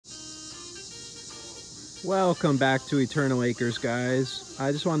Welcome back to Eternal Acres, guys.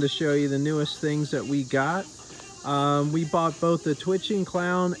 I just wanted to show you the newest things that we got. We bought both the Twitching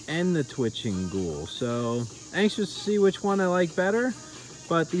Clown and the Twitching Ghoul, so anxious to see which one I like better,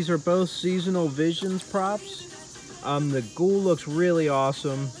 but these are both seasonal visions props. The Ghoul looks really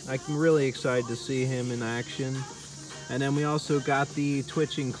awesome. I'm really excited to see him in action. And then we also got the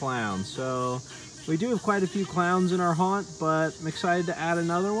Twitching Clown. So we do have quite a few clowns in our haunt, but I'm excited to add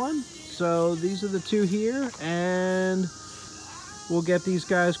another one. So these are the two here, and we'll get these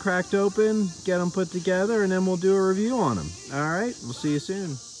guys cracked open, get them put together, and then we'll do a review on them. All right, we'll see you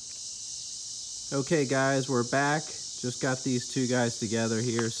soon. Okay, guys, we're back. Just got these two guys together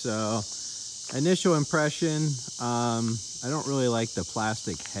here. So initial impression, I don't really like the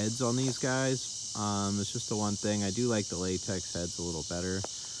plastic heads on these guys. It's just the one thing. I do like the latex heads a little better.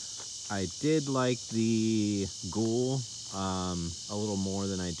 I did like the Ghoul a little more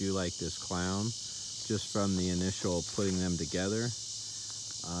than I do like this clown, just from the initial putting them together.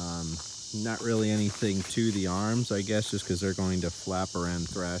 Not really anything to the arms, I guess, just because they're going to flap around,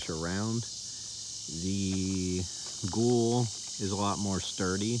 thrash around. The Ghoul is a lot more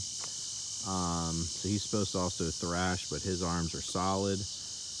sturdy, so he's supposed to also thrash, but his arms are solid.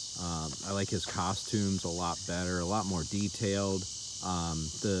 I like his costumes a lot better, a lot more detailed.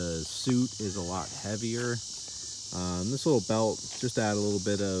 The suit is a lot heavier. This little belt just add a little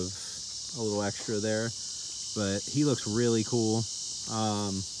extra there, but he looks really cool.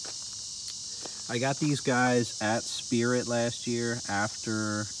 I got these guys at Spirit last year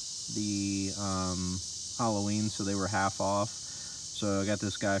after the Halloween, so they were half off. So I got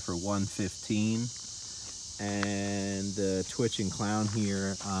this guy for $115, and the Twitching Clown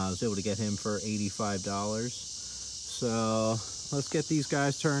here, I was able to get him for $85. So let's get these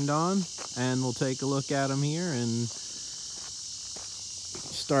guys turned on, and we'll take a look at them here and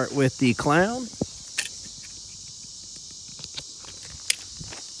start with the clown.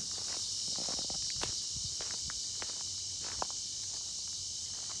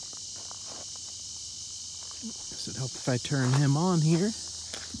 Does it help if I turn him on here?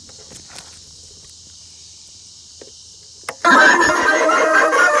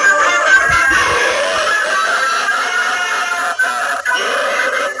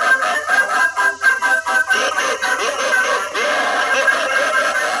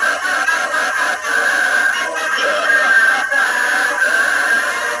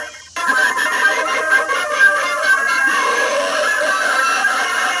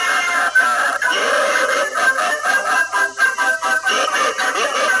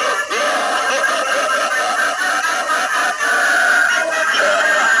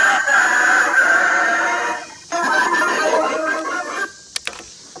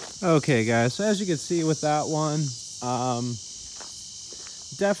 Okay, guys, so as you can see with that one,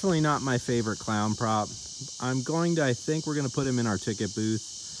 definitely not my favorite clown prop. I think we're going to put him in our ticket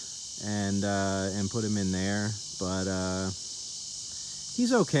booth and put him in there, but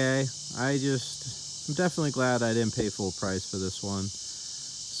he's okay. I'm definitely glad I didn't pay full price for this one.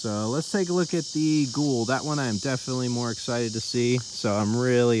 So let's take a look at the Ghoul. That one I'm definitely more excited to see, so I'm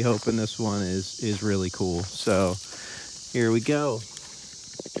really hoping this one is really cool. So here we go.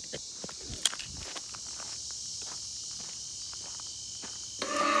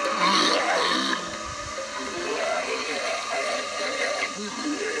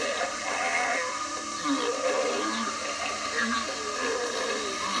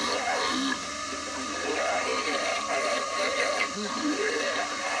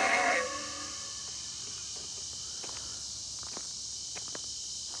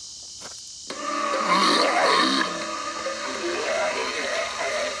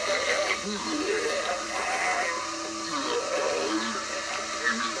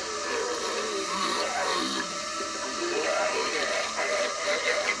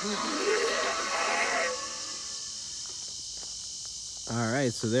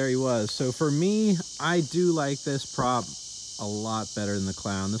 Alright, so there he was. So for me, I do like this prop a lot better than the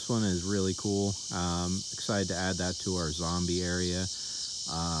clown. This one is really cool. Excited to add that to our zombie area.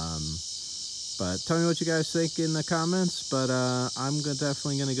 But tell me what you guys think in the comments. But I'm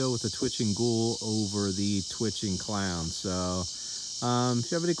definitely going to go with the Twitching Ghoul over the Twitching Clown. So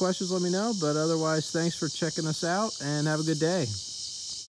if you have any questions, let me know. But otherwise, thanks for checking us out, and have a good day.